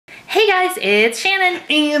guys, it's Shannon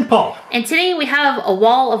and Paul, and today we have a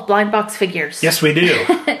wall of blind box figures. Yes, we do.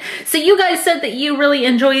 So you guys said that you really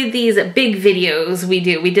enjoyed these big videos we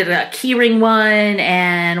do. We did a keyring one,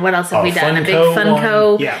 and what else have we done? A big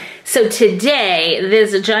Funko. Yeah. So today,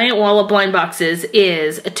 this giant wall of blind boxes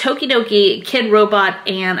is a Tokidoki,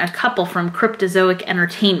 Kidrobot, and a couple from Cryptozoic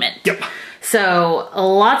Entertainment. Yep. So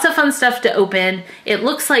lots of fun stuff to open. It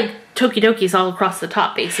looks like Tokidoki's all across the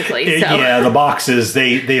top, basically. So. Yeah, the boxes,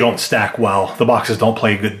 they don't stack well. The boxes don't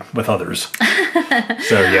play good with others.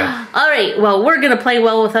 So, yeah. All right, well, we're going to play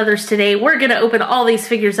well with others today. We're going to open all these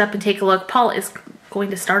figures up and take a look. Paul is going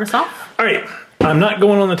to start us off. All right. I'm not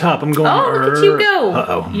going on the top. I'm going... Oh, look at you go.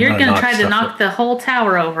 Uh-oh. You're going to try to knock the whole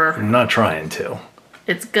tower over. I'm not trying to.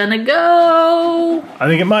 It's gonna go. I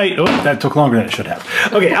think it might. Oh, that took longer than it should have.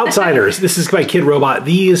 Okay, Outsiders. This is by Kidrobot.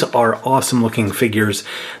 These are awesome looking figures.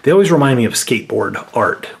 They always remind me of skateboard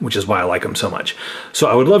art, which is why I like them so much. So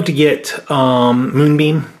I would love to get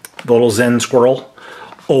Moonbeam, the little Zen squirrel,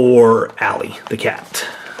 or Allie, the cat.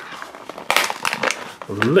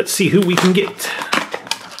 Let's see who we can get.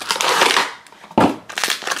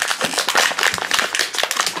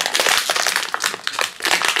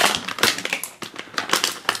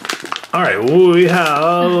 All right, we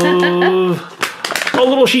have a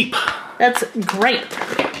little sheep. That's Grape.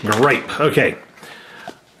 Grape, okay.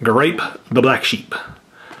 Grape, the black sheep.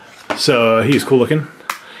 So he's cool looking.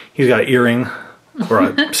 He's got an earring or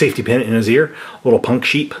a safety pin in his ear, a little punk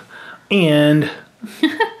sheep, and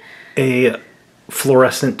a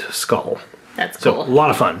fluorescent skull. That's cool. So a lot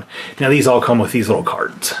of fun. Now these all come with these little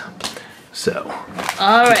cards. So,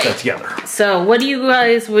 all right. Put that together. So, what do you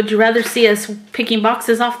guys, would you rather see us picking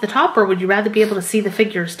boxes off the top, or would you rather be able to see the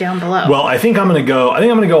figures down below? Well, I think I'm going to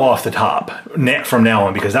go off the top from now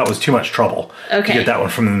on, because that was too much trouble to get that one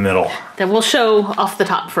from the middle. Then we'll show off the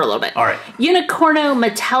top for a little bit. All right. Unicorno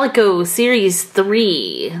Metallico Series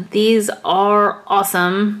 3. These are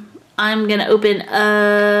awesome. I'm going to open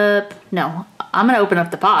up... No, I'm going to open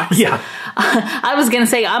up the box. Yeah. I was going to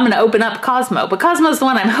say I'm going to open up Cosmo, but Cosmo's the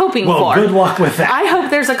one I'm hoping for. Well, good luck with that. I hope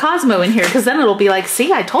there's a Cosmo in here, because then it'll be like,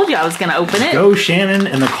 see, I told you I was going to open it. Go Shannon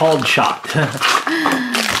and the called shot.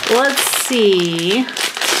 Let's see.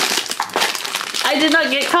 I did not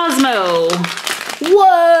get Cosmo.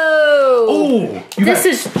 Whoa! Oh! This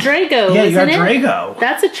is Drago, yeah, you got isn't it? Drago.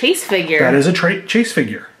 That's a chase figure. That is a chase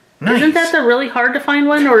figure. Nice. Isn't that the really hard to find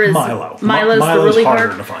one, or is Milo? Milo's the really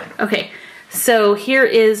harder to find. Okay, so here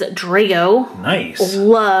is Drago. Nice.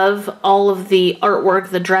 Love all of the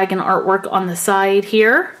artwork, the dragon artwork on the side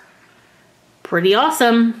here. Pretty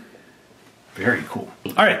awesome. Very cool.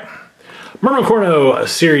 All right. Unircornos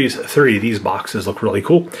Series 3. These boxes look really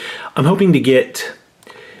cool. I'm hoping to get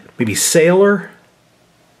maybe Sailor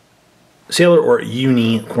or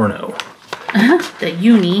Unircorno. The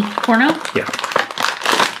Unircorno? Yeah.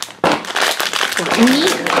 Uni?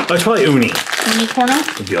 Oh, it's probably Uni.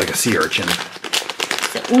 Unircorno? Would be like a sea urchin.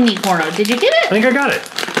 It's a Unircorno. Did you get it? I think I got it.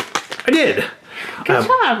 I did. Good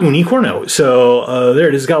job. Unircorno. So there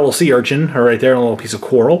it is. Got a little sea urchin right there, and a little piece of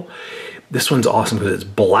coral. This one's awesome because it's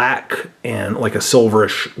black and like a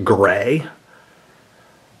silverish gray.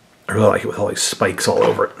 I really like it with all these spikes all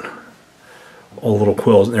over it. All little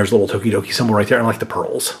quills, and there's a little Tokidoki symbol right there, and I like the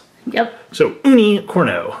pearls. Yep. So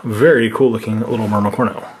Unircorno. Very cool looking little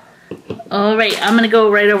Unircorno. All right, I'm going to go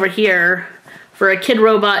right over here for a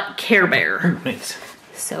Kidrobot Care Bear. Oh, nice.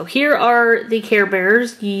 So here are the Care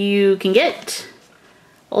Bears you can get.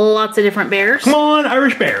 Lots of different bears. Come on,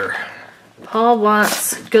 Irish Bear. Paul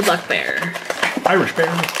wants Good Luck Bear. Irish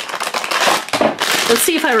Bear. Let's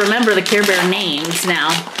see if I remember the Care Bear names now.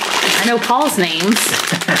 I know Paul's names.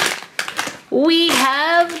 We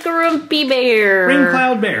have Grumpy Bear. Rain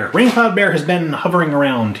Cloud Bear. Rain Cloud Bear has been hovering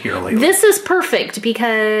around here lately. This is perfect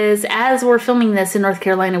because as we're filming this in North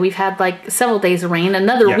Carolina, we've had like several days of rain,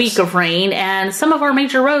 another week of rain, and some of our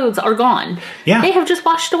major roads are gone. Yeah. They have just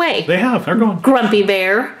washed away. They have. They're gone. Grumpy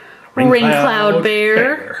Bear. Rain Cloud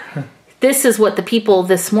Bear. This is what the people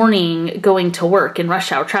this morning going to work in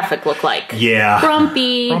rush hour traffic look like. Yeah.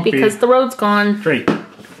 Grumpy. Because the road's gone. Great.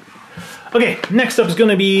 Okay, next up is going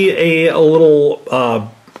to be a little,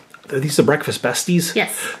 these are breakfast besties?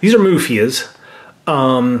 Yes. These are Moofias.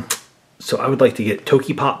 So I would like to get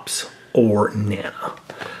Toki Pops or Nana.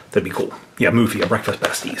 That'd be cool. Yeah, Moofia, breakfast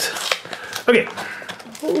besties. Okay,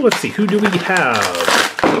 well, let's see, who do we have?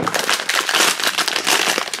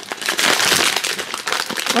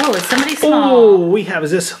 Oh, is somebody small? Oh, we have,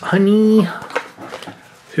 is this Honey?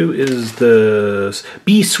 Who is this?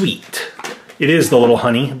 Be Sweet. It is the little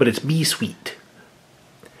honey, but it's Be Sweet.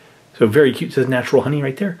 So very cute. It says natural honey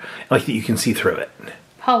right there. I like that you can see through it.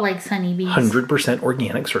 Paul likes honeybees. 100%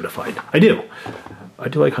 organic certified. I do. I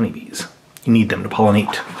do like honeybees. You need them to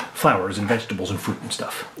pollinate flowers and vegetables and fruit and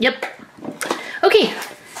stuff. Yep. Okay.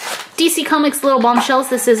 DC Comics Little Bombshells.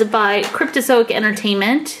 This is by Cryptozoic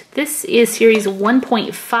Entertainment. This is series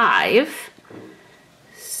 1.5.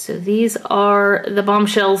 So these are the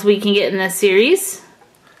bombshells we can get in this series.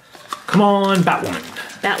 Come on, Batwoman.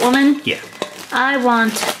 Batwoman? Yeah. I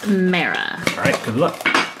want Mara. All right, good luck.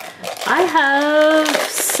 I have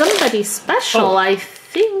somebody special, I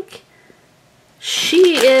think.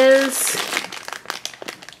 She's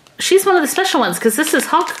one of the special ones, because this is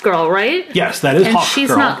Hawk Girl, right? Yes, that is Hawk Girl. And she's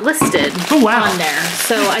not listed on there.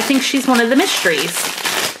 So I think she's one of the mysteries.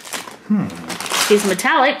 She's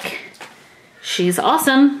metallic. She's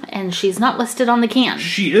awesome, and she's not listed on the can.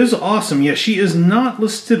 She is awesome. Yeah, she is not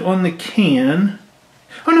listed on the can.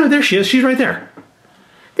 Oh, no, there she is. She's right there.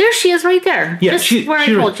 There she is right there. Yeah, just where I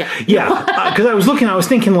told you. Yeah, because I was looking, I was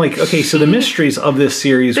thinking like, okay, so the mysteries of this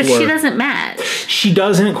series But she doesn't match. She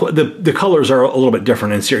doesn't. The colors are a little bit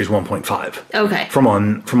different in series 1.5. Okay. From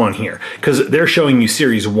on here. Because they're showing you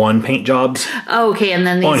series 1 paint jobs. Okay, and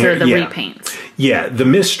then these are the repaints. Yeah, the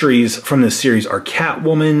mysteries from this series are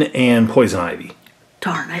Catwoman and Poison Ivy.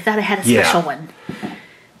 Darn, I thought I had a special one.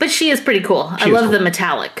 But she is pretty cool. I love the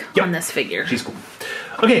metallic on this figure. She's cool.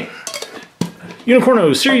 Okay.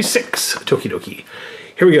 Unircornos Series 6 Tokidoki.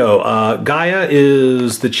 Here we go. Gaia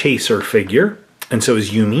is the chaser figure, and so is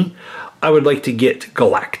Yumi. I would like to get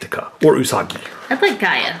Galactica or Usagi. I'd like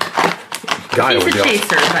Gaia. Gaia She's a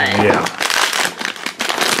chaser, but... Yeah.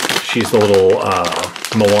 She's the little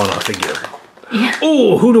Moana figure. Yeah.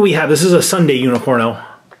 Oh, who do we have? This is a Sunday Unicorno.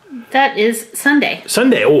 That is Sunday.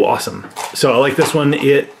 Sunday. Oh, awesome. So I like this one.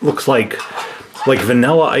 It looks like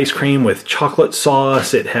vanilla ice cream with chocolate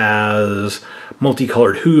sauce. It has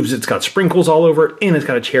multicolored hooves. It's got sprinkles all over it, and it's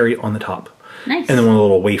got a cherry on the top. Nice. And then one of the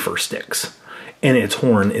little wafer sticks. And its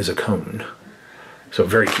horn is a cone. So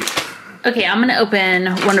very cute. Okay, I'm going to open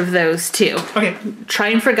one of those too. Okay.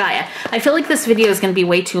 Trying for Gaia. I feel like this video is going to be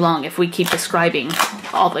way too long if we keep describing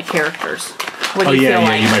all the characters. What do you feel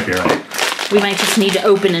like? Yeah, you might be right. We might just need to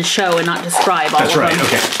open and show and not describe all of them. That's right,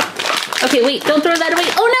 okay. Okay, wait, don't throw that away.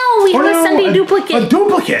 Oh no, we have a Sunday duplicate. A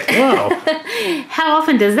duplicate, wow. How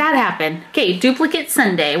often does that happen? Okay, duplicate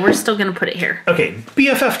Sunday. We're still going to put it here. Okay,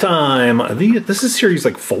 BFF time. This is series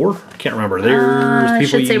like 4? I can't remember. There's I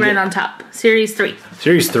should say right on top. Series 3.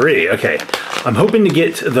 Series 3, okay. I'm hoping to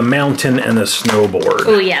get the mountain and the snowboard.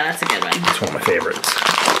 Oh yeah, that's a good one. It's one of my favorites.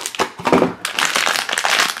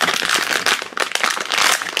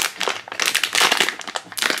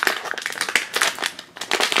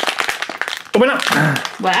 Open up.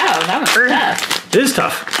 Wow, that was tough. It is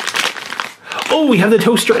tough. Oh, we have the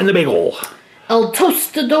toaster and the bagel. El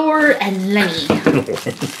Tostador and Lenny.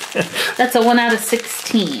 That's a 1 out of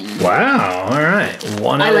 16. Wow, all right.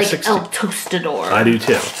 1 out of 16. I like El Tostador. I do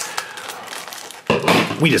too.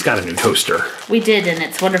 We just got a new toaster. We did, and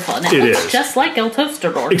it's wonderful. And it looks just like El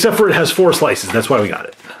Tostador. Except for it has 4 slices. That's why we got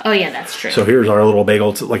it. Oh, yeah, that's true. So here's our little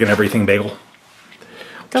bagel. It's like an everything bagel.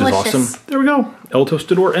 Delicious. Which is awesome. There we go. El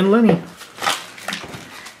Tostador and Lenny.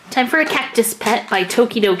 Time for a cactus pet by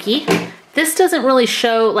Tokidoki. This doesn't really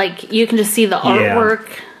show, like, you can just see the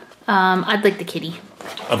artwork. I'd like the kitty.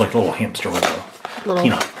 I'd like the little hamster with the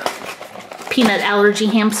little peanut allergy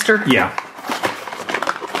hamster. Yeah.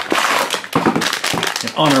 In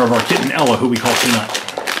honor of our kitten Ella, who we call Peanut.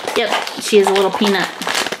 Yep, she is a little peanut.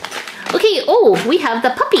 Okay, oh, we have the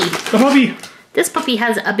puppy. The puppy. This puppy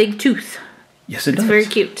has a big tooth. Yes, it does. It's very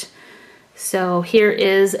cute. So here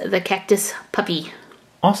is the cactus puppy.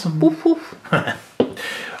 Awesome. Woof, woof.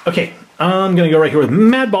 Okay, I'm going to go right here with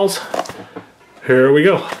Mad Balls. Here we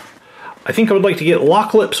go. I think I would like to get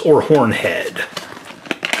Lock Lips or Hornhead.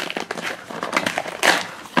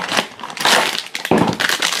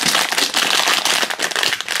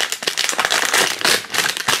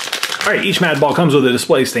 Alright, each Mad Ball comes with a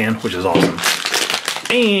display stand, which is awesome.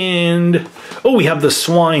 And, oh, we have the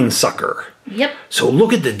Swine Sucker. Yep. So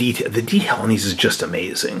look at the detail. The detail on these is just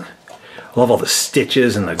amazing. I love all the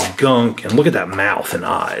stitches and the gunk, and look at that mouth and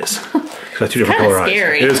eyes. It's got 2 different color eyes.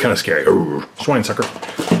 Scary. It is kind of scary. Ooh, swine sucker.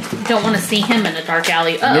 Don't want to see him in a dark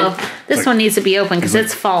alley. Uh-oh. Nope. This one needs to be open because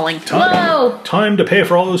it's falling. Whoa! Time to pay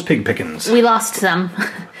for all those pig pickings. We lost some.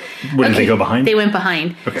 Where did they go behind? They went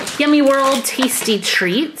behind. Okay. Yummy World Tasty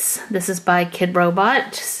Treats. This is by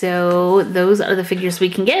Kidrobot. So those are the figures we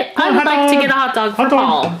can get. I would like to get a hot dog for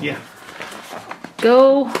Paul. Yeah.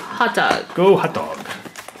 Go hot dog. Go hot dog.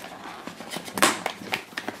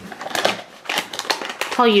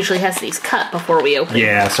 Paul usually has these cut before we open.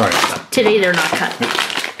 Yeah, sorry about that. Today they're not cut.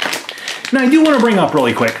 Now I do want to bring up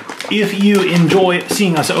really quick, if you enjoy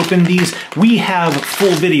seeing us open these, we have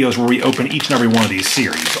full videos where we open each and every one of these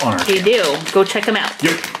series on our channel. We do. Go check them out.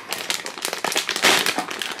 Yep.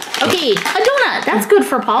 Okay, a donut. That's good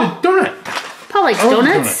for Paul. A donut. Paul likes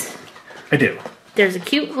donuts. I do. There's a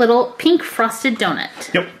cute little pink frosted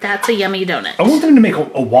donut. Yep. That's a yummy donut. I want them to make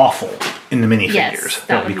a waffle in the minifigures. Yes,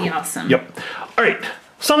 that would be cool. awesome. Yep. All right.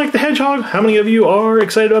 Sonic the Hedgehog. How many of you are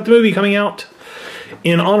excited about the movie coming out?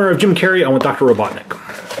 In honor of Jim Carrey, I want Dr.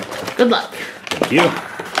 Robotnik. Good luck. Thank you.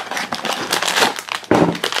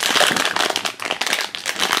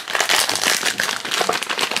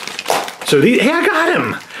 So these, hey, I got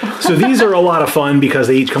him! So these are a lot of fun because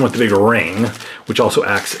they each come with the big ring, which also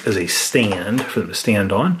acts as a stand for them to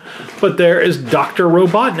stand on. But there is Dr.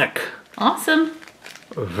 Robotnik. Awesome.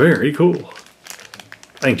 Very cool.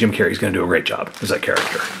 I think Jim Carrey's going to do a great job as that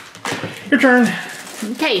character. Your turn.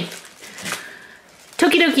 Okay.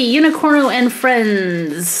 Tokidoki, Unicorno and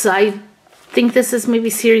Friends. I think this is maybe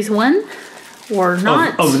series 1 or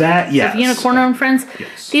not. Of that, yes. Of Unicorno and Friends.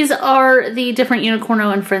 Yes. These are the different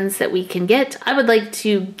Unicorno and Friends that we can get. I would like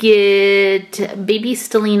to get Baby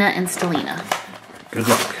Stelina and Stelina. Good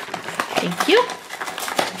luck. Thank you.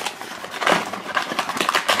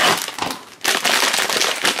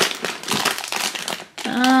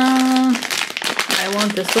 I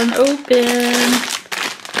want this one open.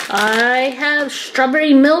 I have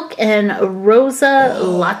Strawberry Milk and Rosa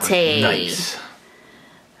Latte. Nice.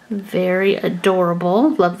 Very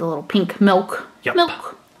adorable. Love the little pink milk. Yep.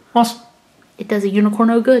 Milk. Awesome. It does a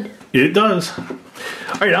Unicorno good. It does. All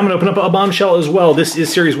right, I'm going to open up a bombshell as well. This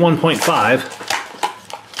is series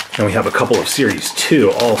 1.5. And we have a couple of series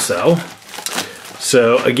 2 also.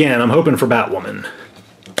 So again, I'm hoping for Batwoman.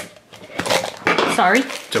 Sorry.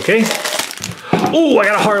 It's okay. Oh, I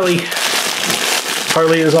got a Harley.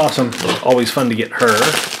 Harley is awesome. Always fun to get her.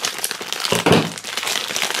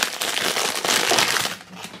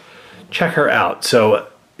 Check her out. So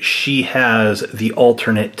she has the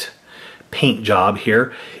alternate paint job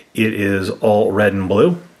here. It is all red and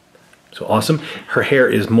blue. So awesome. Her hair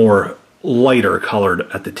is more lighter colored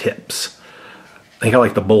at the tips. I think I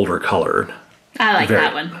like the bolder colored. I like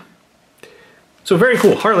that one. So very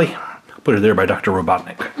cool. Harley. Put her there by Dr.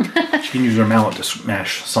 Robotnik. She can use her mallet to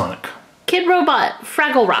smash Sonic. Kidrobot,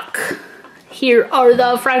 Fraggle Rock. Here are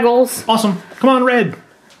the Fraggles. Awesome. Come on, Red.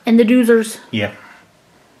 And the Doozers. Yeah.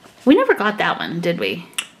 We never got that one, did we?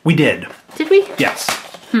 We did. Did we? Yes.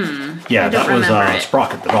 Yeah, that was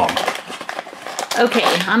Sprocket the dog. Okay,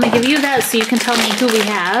 I'm going to give you that so you can tell me who we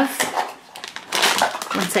have.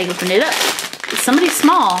 Once I open it up. It's somebody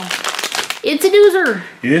small. It's a Doozer.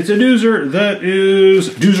 It's a Doozer. That is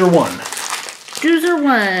Doozer 1. Doozer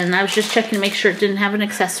 1. I was just checking to make sure it didn't have an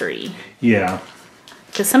accessory. Yeah.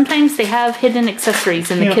 Because sometimes they have hidden accessories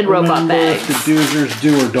in the Kidrobot bags. If the Doozers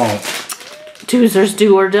do or don't. Doozers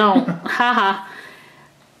do or don't. Haha.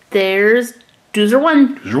 There's Doozer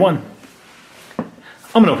 1. Doozer 1.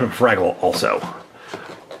 I'm going to open up Fraggle also.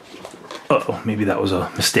 Uh-oh, maybe that was a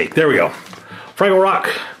mistake. There we go. Fraggle Rock.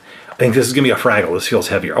 I think this is going to be a Fraggle. This feels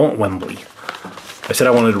heavier. I want Wembley. I said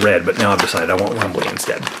I wanted red, but now I've decided I want Wembley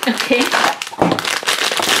instead. Okay.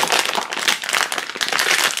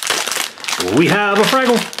 We have a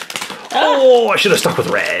Fraggle. Oh, I should have stuck with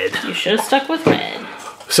red. You should have stuck with red.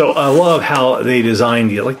 So I love how they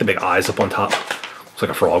designed, like the big eyes up on top. Looks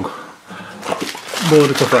like a frog. But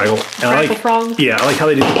it's a Fraggle. Frog? Yeah, I like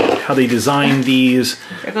how they designed these.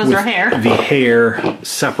 There goes her hair. The hair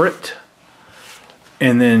separate.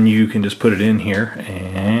 And then you can just put it in here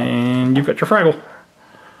and you've got your Fraggle.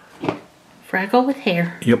 Fraggle with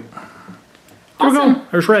hair. Yep. Awesome. There we go.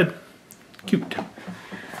 There's red. Cute.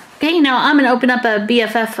 Okay, now I'm going to open up a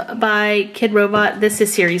BFF by Kidrobot. This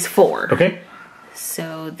is series 4. Okay.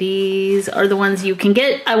 So these are the ones you can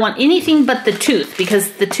get. I want anything but the tooth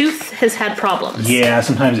because the tooth has had problems. Yeah,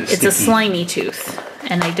 sometimes it's sticky. A slimy tooth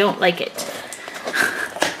and I don't like it.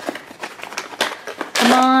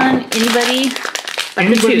 Come on, anybody but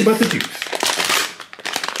the tooth. But the tooth.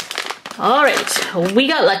 All right, we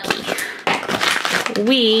got lucky.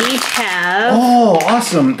 We have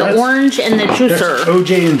awesome. The orange and the juicer.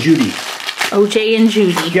 OJ and Judy. OJ and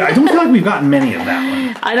Judy. Yeah, I don't feel like we've gotten many of that one.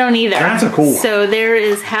 I don't either. That's a cool one. So there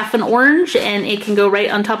is half an orange, and it can go right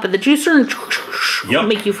on top of the juicer and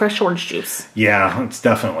make you fresh orange juice. Yeah, it's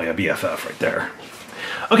definitely a BFF right there.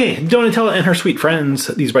 Okay, Donatella and her sweet friends.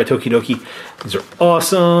 These are by Tokidoki. These are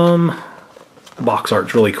awesome. The box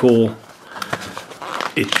art's really cool.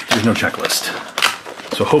 There's no checklist.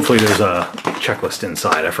 So hopefully there's a checklist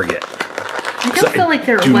inside. I forget. I don't feel like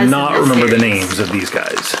there was. Do not remember the series. names of these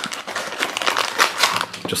guys.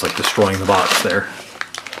 Just like destroying the box there.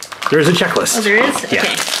 There is a checklist. Oh, there is? Yeah.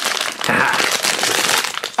 Okay.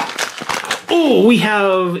 Oh, we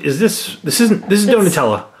have, this is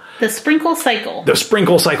Donatella. The Sprinkle Cycle. The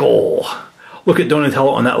Sprinkle Cycle. Look at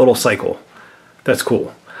Donatello on that little cycle. That's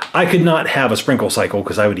cool. I could not have a Sprinkle Cycle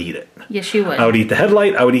because I would eat it. Yes, you would. I would eat the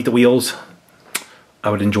headlight. I would eat the wheels.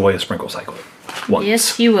 I would enjoy a Sprinkle Cycle. Once.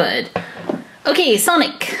 Yes, you would. Okay,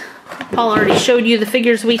 Sonic. Paul already showed you the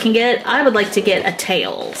figures we can get. I would like to get a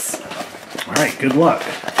Tails. All right, good luck.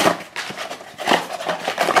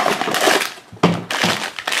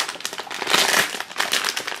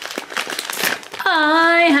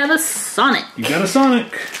 I have a Sonic. You got a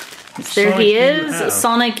Sonic. There he is,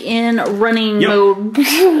 Sonic in running mode.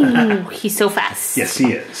 He's so fast. Yes,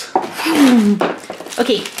 he is.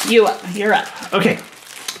 Okay, you're up. Okay,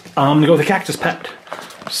 I'm gonna go with the cactus pet.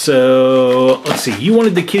 So let's see. You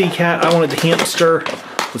wanted the kitty cat. I wanted the hamster.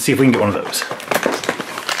 Let's see if we can get one of those.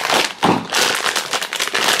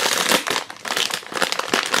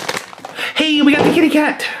 Hey, we got the kitty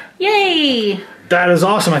cat. Yay! That is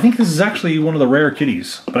awesome. I think this is actually one of the rare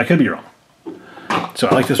kitties, but I could be wrong. So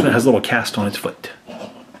I like this one. It has a little cast on its foot.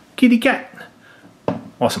 Kitty cat.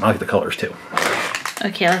 Awesome. I like the colors too.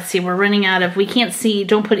 Okay, let's see. We're running out of... We can't see.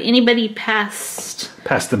 Don't put anybody past...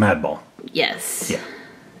 Past the mad ball. Yes. Yeah.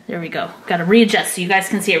 There we go. Got to readjust so you guys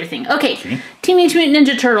can see everything. Okay. Teenage Mutant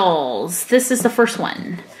Ninja Turtles. This is the first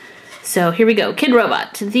one. So here we go.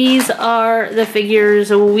 Kidrobot. These are the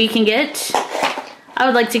figures we can get. I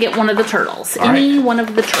would like to get one of the turtles. Any one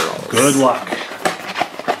of the turtles. Good luck.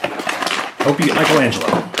 Hope you get Michelangelo.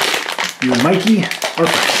 You and Mikey are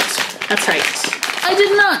friends. That's right. I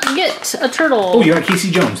did not get a turtle. Oh, you got Casey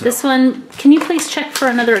Jones, though. This one, can you please check for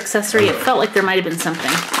another accessory? It felt like there might have been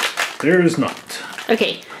something. There is not.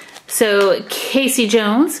 Okay, so Casey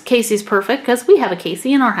Jones. Casey's perfect because we have a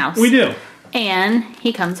Casey in our house. We do. And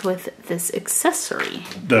he comes with this accessory.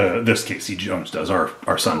 This Casey Jones does.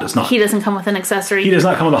 Our son does not. He doesn't come with an accessory? He does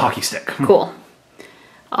not come with a hockey stick. Cool.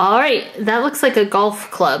 All right, that looks like a golf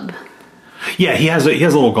club. Yeah, he has a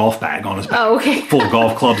little golf bag on his back. Oh, okay. Full of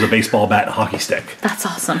golf clubs, a baseball bat, and a hockey stick. That's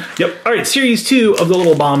awesome. Yep. All right, series 2 of the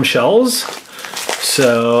little bombshells.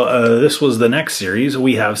 So this was the next series.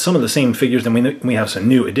 We have some of the same figures, and we have some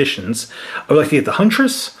new additions. I would like to get the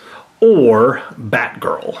Huntress or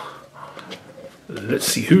Batgirl. Let's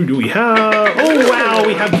see, who do we have? Oh, wow,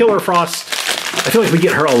 we have Killer Frost. I feel like we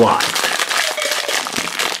get her a lot.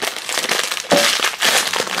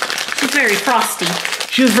 She's very frosty.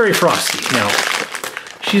 She is very frosty. Now,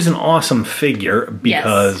 she's an awesome figure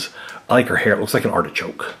because I like her hair. It looks like an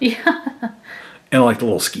artichoke. Yeah. And I like the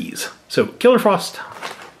little skis. So, Killer Frost.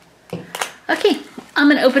 Okay, I'm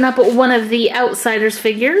going to open up one of the Outsiders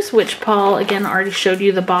figures, which Paul, again, already showed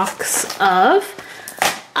you the box of.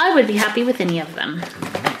 I would be happy with any of them.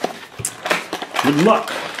 Good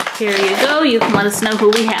luck. Here you go. You can let us know who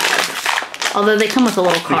we have. Although they come with a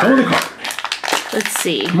little card. They come with a card. Let's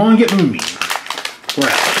see. Come on, get Moonbeam. We're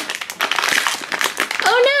out.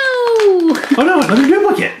 Oh no! Oh no, another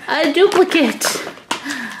duplicate. A duplicate.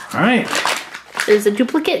 All right. There's a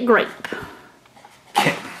duplicate grape.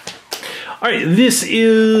 Okay. All right, this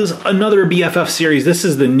is another BFF series. This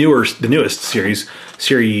is the newest series,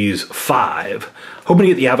 Series 5. Hoping to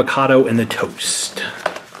get the avocado and the toast.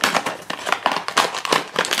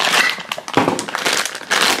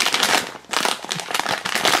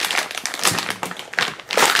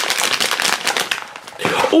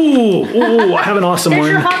 Oh, I have an awesome There's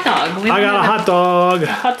one. your hot dog. I got a hot dog.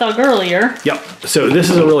 A hot dog earlier. Yep. So this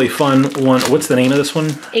is a really fun one. What's the name of this one?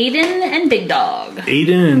 Aiden and Big Dog.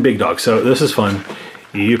 Aiden and Big Dog. So this is fun.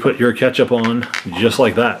 You put your ketchup on just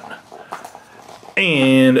like that.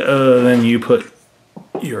 And then you put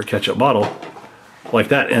your ketchup bottle like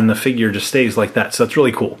that, and the figure just stays like that. So that's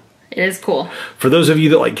really cool. It is cool. For those of you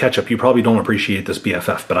that like ketchup, you probably don't appreciate this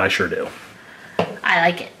BFF, but I sure do. I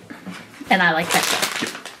like it. And I like ketchup.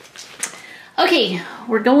 Okay,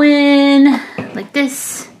 we're going like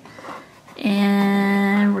this.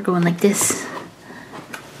 And we're going like this.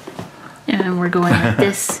 And we're going like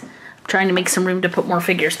this. I'm trying to make some room to put more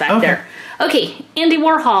figures back there. Okay, Andy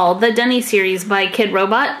Warhol, the Denny series by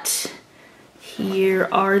Kidrobot. Here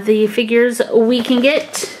are the figures we can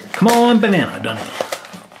get. Come on, banana, Dunny.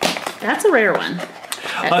 That's a rare one.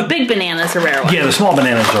 The big banana's a rare one. Yeah, the small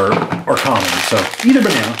bananas are common, so eat a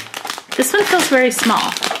banana. This one feels very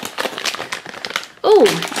small. Oh,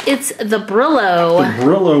 it's the Brillo. The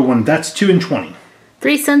Brillo one, that's 2 and 20.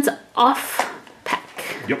 3 cents off pack.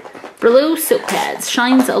 Yep. Brillo silk pads,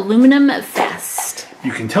 shines aluminum fast.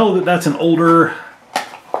 You can tell that that's an older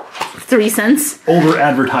 3 cents. Older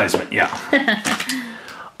advertisement, yeah.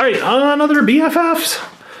 All right, another BFFs.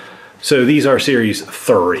 So these are series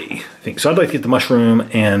 3, I think. So I'd like to get the mushroom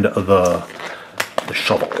and the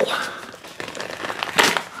shovel.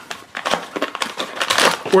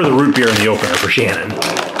 Or the root beer in the opener for Shannon.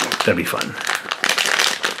 That'd be fun.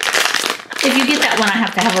 If you get that one, I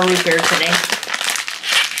have to have a root beer today.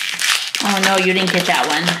 Oh no, you didn't get that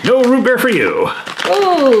one. No root beer for you.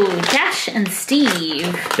 Oh, Dash and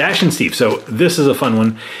Steve. Dash and Steve. So this is a fun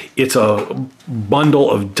one. It's a bundle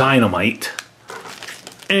of dynamite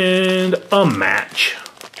and a match.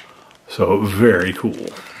 So very cool.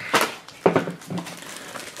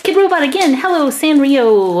 Kidrobot again. Hello,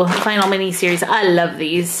 Sanrio final miniseries. I love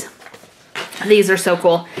these. These are so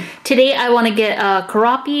cool. Today I want to get a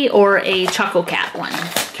Karapi or a Choco Cat one.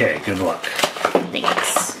 Okay, good luck.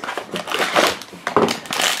 Thanks.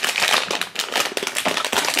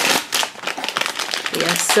 We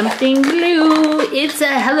have something blue. It's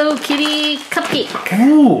a Hello Kitty cupcake.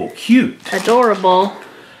 Oh, cute. Adorable.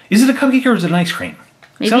 Is it a cupcake or is it an ice cream?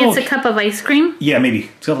 Maybe it's a cup of ice cream? Yeah,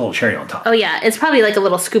 maybe. It's got a little cherry on top. Oh yeah, it's probably like a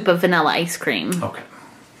little scoop of vanilla ice cream. Okay.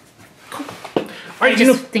 Cool. All right, I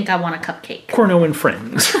just think I want a cupcake. Corno and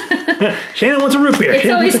friends. Shannon wants a root beer. It's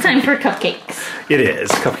always time for cupcakes. It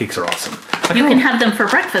is. Cupcakes are awesome. You can have them for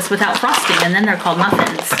breakfast without frosting, and then they're called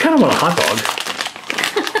muffins. I kind of want a hot dog.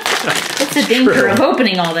 What's the danger of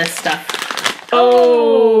opening all this stuff?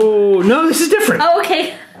 Oh, no, this is different. Oh,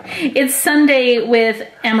 okay. It's Sunday with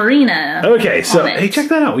Amarina. Okay, so, hey, check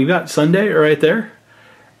that out. We've got Sunday right there.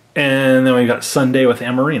 And then we've got Sunday with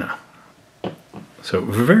Amarina. So,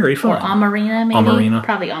 very fun. Or Amarina, maybe? Amarina.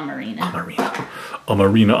 Probably Amarina. Amarina.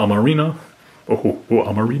 Amarina, Amarina. Oh,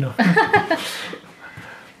 Amarina.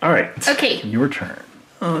 All right. Okay. Your turn.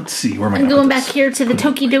 Let's see. Where am I I'm going back here to the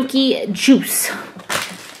Tokidoki juice.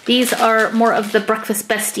 These are more of the breakfast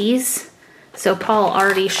besties. So Paul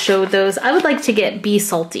already showed those. I would like to get Be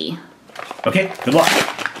Salty. Okay, good luck.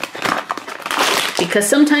 Because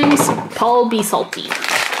sometimes Paul be salty.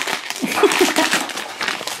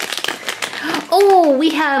 Oh, we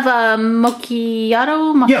have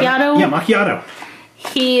Macchiato. Yeah, macchiato.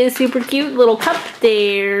 He is super cute. Little cup.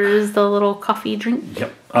 There's the little coffee drink.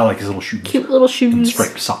 Yep, I like his little shoes. Cute little shoes. And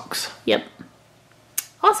striped socks. Yep.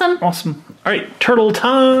 Awesome. Awesome. All right, turtle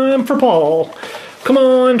time for Paul. Come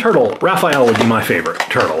on, turtle. Raphael would be my favorite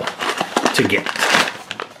turtle to get.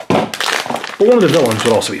 But one of the villains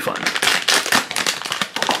would also be fun.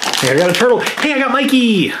 Hey, I got a turtle. Hey, I got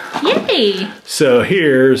Mikey. Yay. So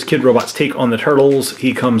here's Kidrobot's take on the turtles.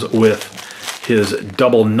 He comes with his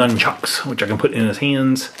double nunchucks, which I can put in his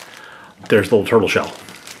hands. There's the little turtle shell.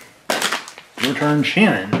 Your turn,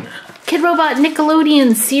 Shannon. Kidrobot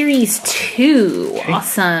Nickelodeon Series 2. Okay.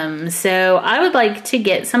 Awesome. So I would like to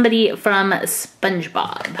get somebody from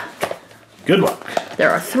SpongeBob. Good luck.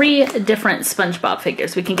 There are 3 different SpongeBob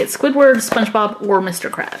figures. We can get Squidward, SpongeBob, or Mr.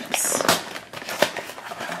 Krabs.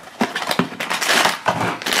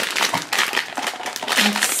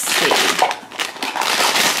 Let's see.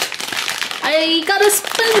 I got a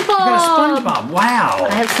SpongeBob! You got a SpongeBob, wow.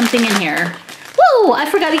 I have something in here. Whoa, I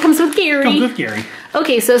forgot he comes with Gary. Comes with Gary.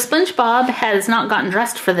 Okay, so SpongeBob has not gotten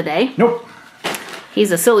dressed for the day. Nope.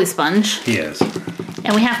 He's a silly sponge. He is.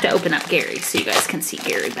 And we have to open up Gary so you guys can see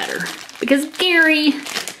Gary better. Because Gary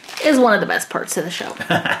is one of the best parts of the show.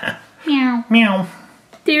 Meow. Meow.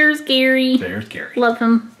 There's Gary. There's Gary. Love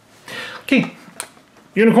him. Okay.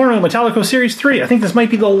 Unicorno Metallico Series 3. I think this might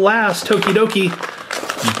be the last Tokidoki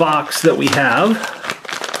box that we have.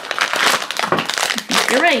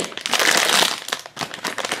 You're right.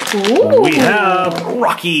 Ooh. We have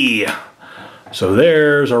Rocky. So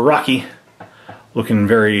there's a Rocky. Looking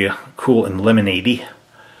very cool and lemonade-y.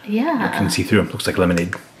 Yeah. You can see through him. Looks like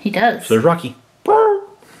lemonade. He does. So there's Rocky.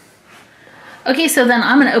 Okay, so then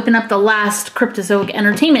I'm going to open up the last Cryptozoic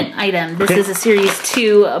Entertainment item. This is a Series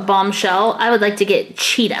 2 bombshell. I would like to get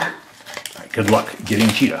Cheetah. All right, good luck getting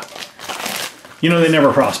Cheetah. You know they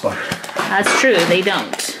never prosper. That's true, they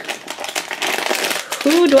don't.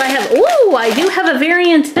 Who do I have? Ooh, I do have a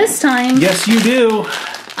variant this time. Yes, you do.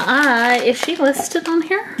 Is she listed on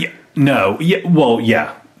here? Yeah. No. Yeah. Well,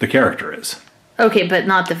 yeah. The character is. Okay, but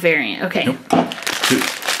not the variant. Okay. Nope.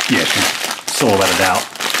 Yeah, she's silhouetted out.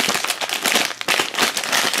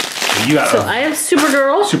 You got So I have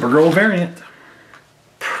Supergirl. Supergirl variant.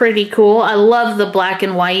 Pretty cool. I love the black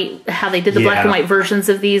and white, how they did the black and white versions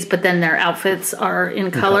of these, but then their outfits are in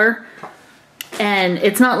color. And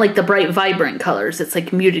it's not like the bright, vibrant colors. It's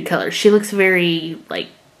like muted colors. She looks very, like,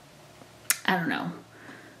 I don't know,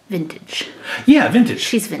 vintage. Yeah, vintage.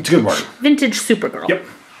 She's vintage. It's a good word. Vintage Supergirl. Yep.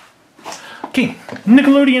 Okay,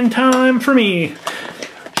 Nickelodeon time for me.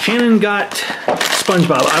 Shannon got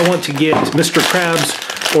SpongeBob. I want to get Mr.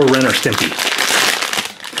 Krabs or Ren or Stimpy.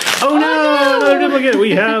 Oh no! Another duplicate.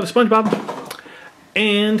 We have SpongeBob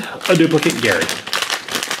and a duplicate Gary.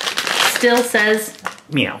 Still says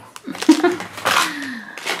meow.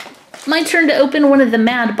 my turn to open one of the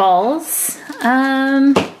Mad Balls.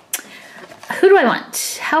 Who do I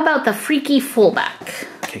want? How about the Freaky Fullback?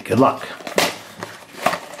 Okay, good luck.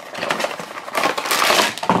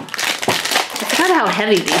 I forgot how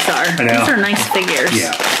heavy these are. I know. These are nice figures.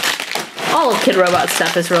 Yeah. All of Kidrobot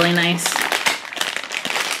stuff is really nice.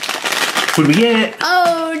 What do we get?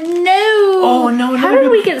 Oh no! Oh no! How did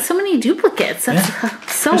we get so many duplicates? That's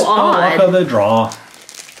so Just odd. Luck of the draw.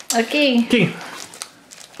 Okay. Okay.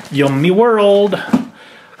 Yummy World.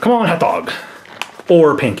 Come on, hot dog.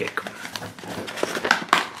 Or pancake.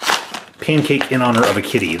 Pancake in honor of a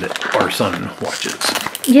kitty that our son watches.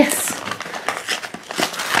 Yes.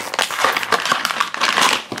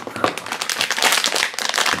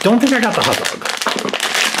 I don't think I got the hot dog.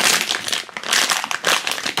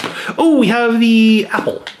 Oh, we have the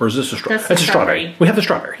apple. Or is this a strawberry? That's a strawberry. We have the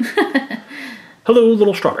strawberry. Hello,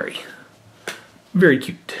 little strawberry. Very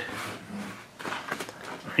cute. All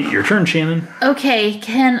right, your turn, Shannon. Okay,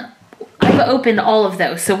 I've opened all of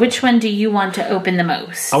those, so which one do you want to open the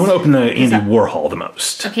most? I want to open the Andy Warhol the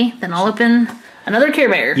most. Okay, then I'll open another Care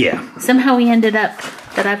Bear. Yeah. Somehow we ended up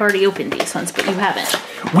that I've already opened these ones, but you haven't.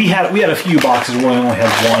 We had a few boxes we only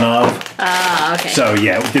had one of. Ah, okay. So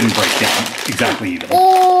yeah, it didn't break down exactly even.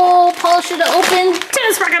 Oh, Paul should have opened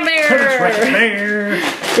Tennis Racket Bear. Tennis Racket Bear.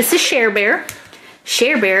 This is Share Bear.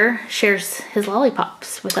 Share Bear shares his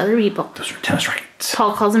lollipops with other people. Those are tennis rackets.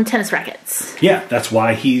 Paul calls them tennis rackets. Yeah, that's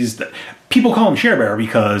why people call him Share Bear,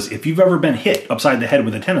 because if you've ever been hit upside the head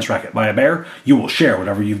with a tennis racket by a bear, you will share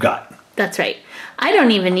whatever you've got. That's right. I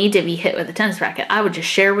don't even need to be hit with a tennis racket. I would just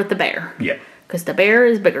share with the bear. Yeah. Because the bear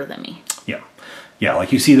is bigger than me. Yeah. Yeah,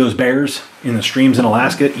 like you see those bears in the streams in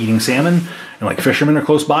Alaska eating salmon, and like fishermen are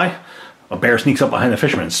close by. A bear sneaks up behind the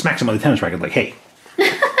fisherman and smacks him with a tennis racket like, hey.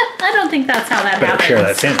 I don't think that's how that Better happens. share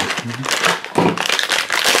that salmon.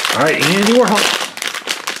 All right, Andy Warhol.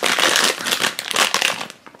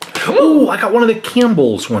 Oh, I got one of the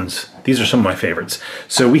Campbell's ones. These are some of my favorites.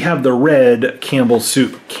 So we have the red Campbell's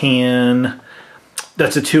soup can.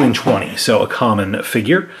 That's a 2 in 20, so a common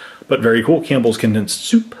figure, but very cool. Campbell's condensed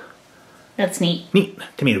soup. That's neat. Neat.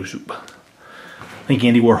 Tomato soup. I think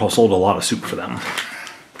Andy Warhol sold a lot of soup for them.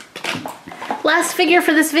 Last figure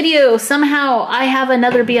for this video. Somehow I have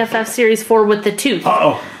another BFF Series 4 with the tooth.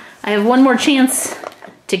 Uh-oh. I have one more chance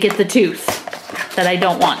to get the tooth that I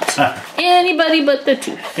don't want. Anybody but the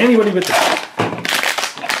tooth. Anybody but the tooth.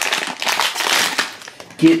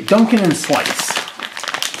 Get Duncan and Slice.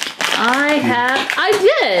 I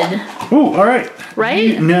did. Ooh, all right.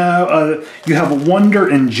 Right? You have Wonder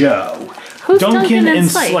and Joe. Who's Duncan and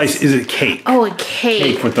Slice is a cake. Oh, a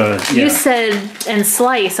cake. Cake with the, You said and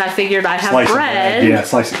slice. I figured I have slice bread. Of bread. Yeah,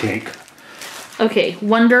 slice of cake. Okay,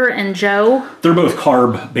 Wonder and Joe. They're both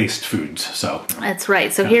carb-based foods, so. That's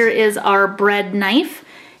right. So here is our bread knife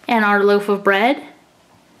and our loaf of bread.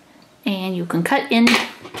 And you can cut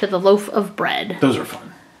into the loaf of bread. Those are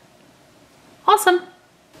fun. Awesome.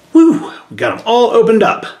 Woo! We got them all opened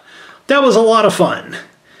up. That was a lot of fun.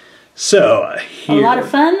 So, here. A lot of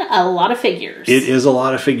fun, a lot of figures. It is a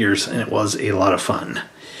lot of figures, and it was a lot of fun.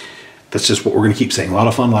 That's just what we're going to keep saying. A lot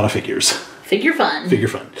of fun, a lot of figures. Figure fun. Figure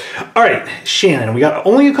fun. All right, Shannon, we got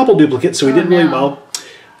only a couple duplicates, so we did really well.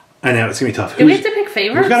 I know, it's going to be tough. Do we have to pick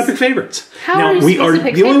favorites? We've got to pick favorites. How are we supposed to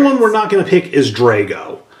pick the only one favorites? we're not going to pick is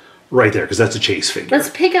Drago. Right there, because that's a chase figure. Let's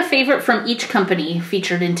pick a favorite from each company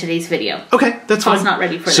featured in today's video. Okay, that's fine. I was not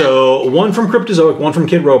ready for that. So, one from Cryptozoic, one from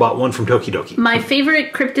Kidrobot, one from Tokidoki. My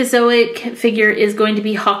favorite Cryptozoic figure is going to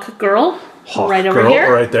be Hawk Girl. Right over Girl,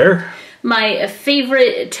 here. right there. My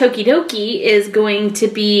favorite Tokidoki is going to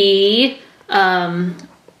be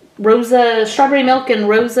Rosa Strawberry Milk and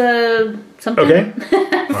Rosa something. Okay.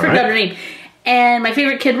 I forgot her name. And my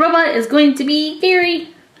favorite Kidrobot is going to be Gary.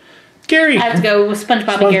 Gary. I have to go with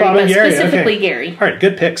SpongeBob and Gary, but specifically Gary. All right,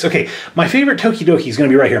 good picks. Okay, my favorite Tokidoki is going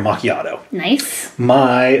to be right here, Macchiato. Nice.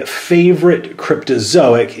 My favorite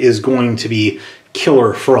Cryptozoic is going to be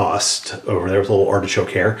Killer Frost over there with a little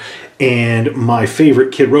artichoke hair. And my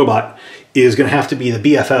favorite Kidrobot is going to have to be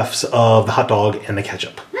the BFFs of the hot dog and the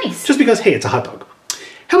ketchup. Nice. Just because, hey, it's a hot dog.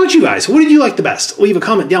 How about you guys? What did you like the best? Leave a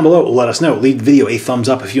comment down below. Let us know. Leave the video a thumbs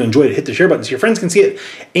up if you enjoyed it. Hit the share button so your friends can see it.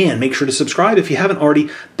 And make sure to subscribe if you haven't already.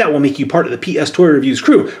 That will make you part of the PSToyReviews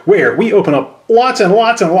crew, where we open up lots and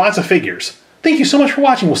lots and lots of figures. Thank you so much for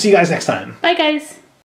watching. We'll see you guys next time. Bye, guys.